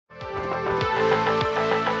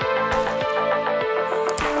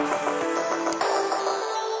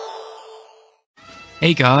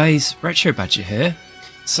Hey guys, Retro Badger here.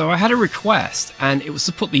 So I had a request, and it was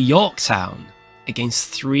to put the Yorktown against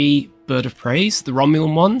 3 Bird of Preys, the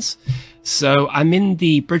Romulan ones. So I'm in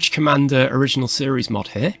the Bridge Commander original series mod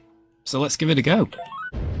here, so let's give it a go.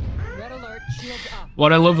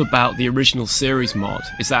 What I love about the original series mod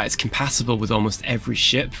is that it's compatible with almost every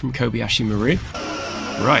ship from Kobayashi Maru.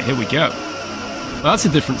 Right, here we go. Well, that's a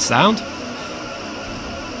different sound.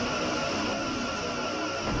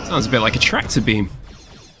 Sounds a bit like a tractor beam.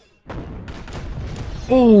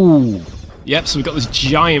 Oh, yep, so we've got those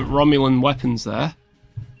giant Romulan weapons there.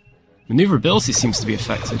 Maneuverability seems to be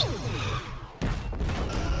affected.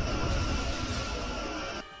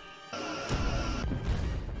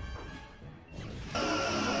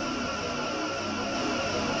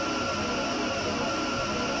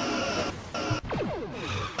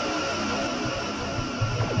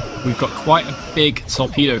 We've got quite a big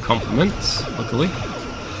torpedo complement, luckily.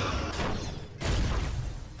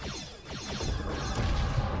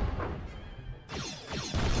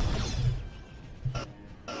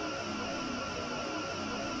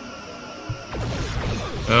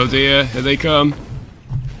 Oh dear, here they come.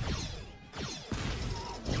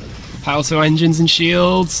 Power to engines and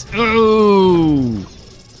shields. Oh!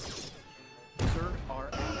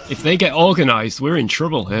 If they get organised, we're in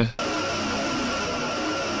trouble here.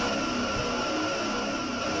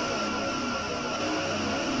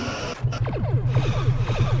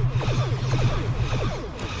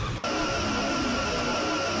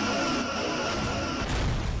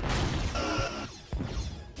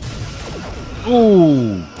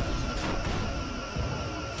 Ooh!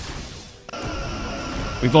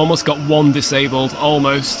 We've almost got one disabled,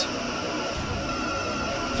 almost.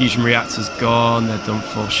 Fusion reactor's gone, they're done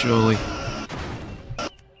for, surely.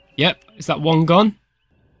 Yep, is that one gone?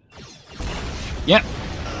 Yep.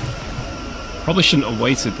 Probably shouldn't have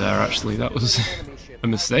waited there, actually, that was a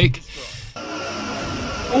mistake.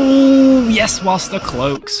 Oh, yes, whilst they're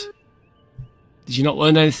cloaked. Did you not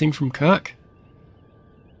learn anything from Kirk?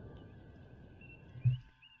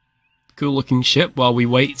 Cool looking ship while we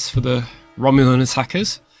wait for the Romulan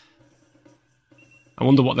attackers. I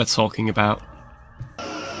wonder what they're talking about.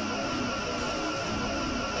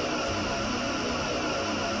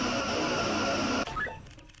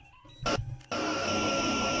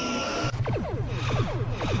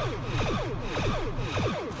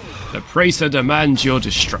 The Praetor demands your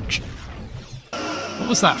destruction. What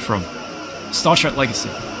was that from? Star Trek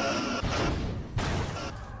Legacy.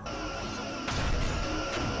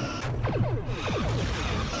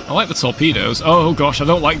 I like the torpedoes. Oh gosh, I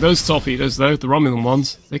don't like those torpedoes though, the Romulan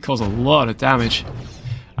ones. They cause a lot of damage.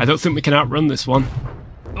 I don't think we can outrun this one.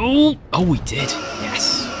 Oh, oh we did.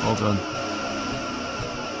 Yes, well done.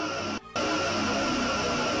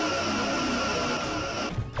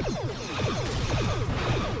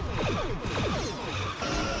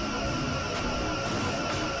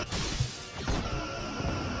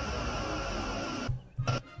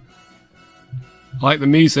 I like the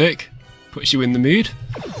music. Puts you in the mood.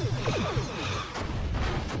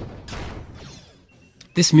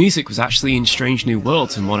 This music was actually in Strange New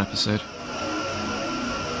Worlds in one episode.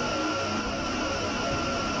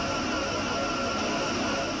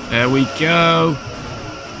 There we go.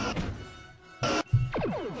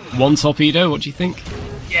 One torpedo, what do you think?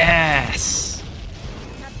 Yes!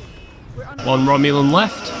 One Romulan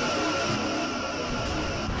left.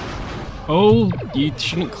 Oh, you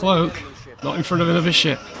shouldn't cloak. Not in front of another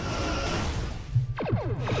ship.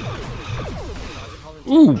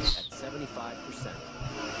 Ooh!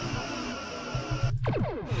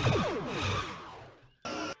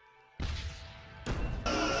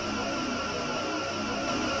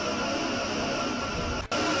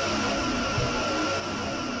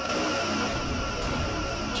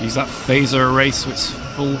 Geez, that phaser array to its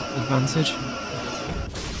full advantage.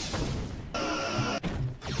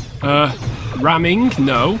 Ramming?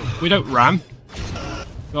 No, we don't ram.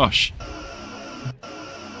 Gosh.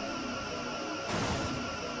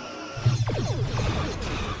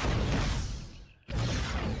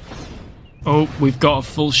 Oh, we've got a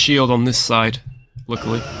full shield on this side,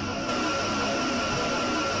 luckily.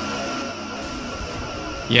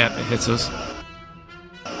 Yep, it hit us.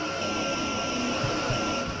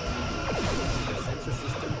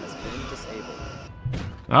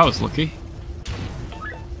 That was lucky.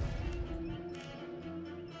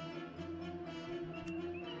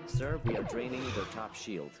 Sir, we are draining their top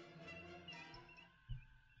shield.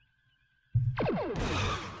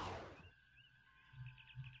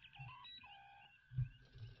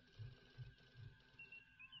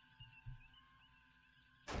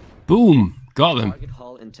 Boom! Got them. Target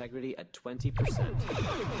hull integrity at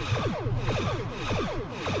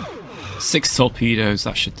 20%. 6 torpedoes,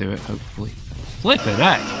 that should do it, hopefully. Flippin'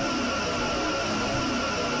 heck.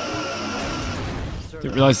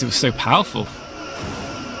 Didn't realise they were so powerful.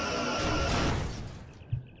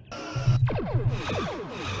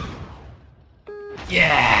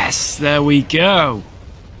 Yes, there we go.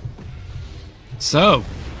 So,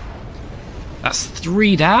 that's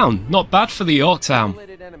 3 down. Not bad for the Yorktown.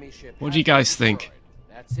 What do you guys think?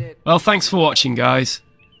 Well, thanks for watching, guys.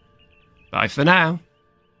 Bye for now.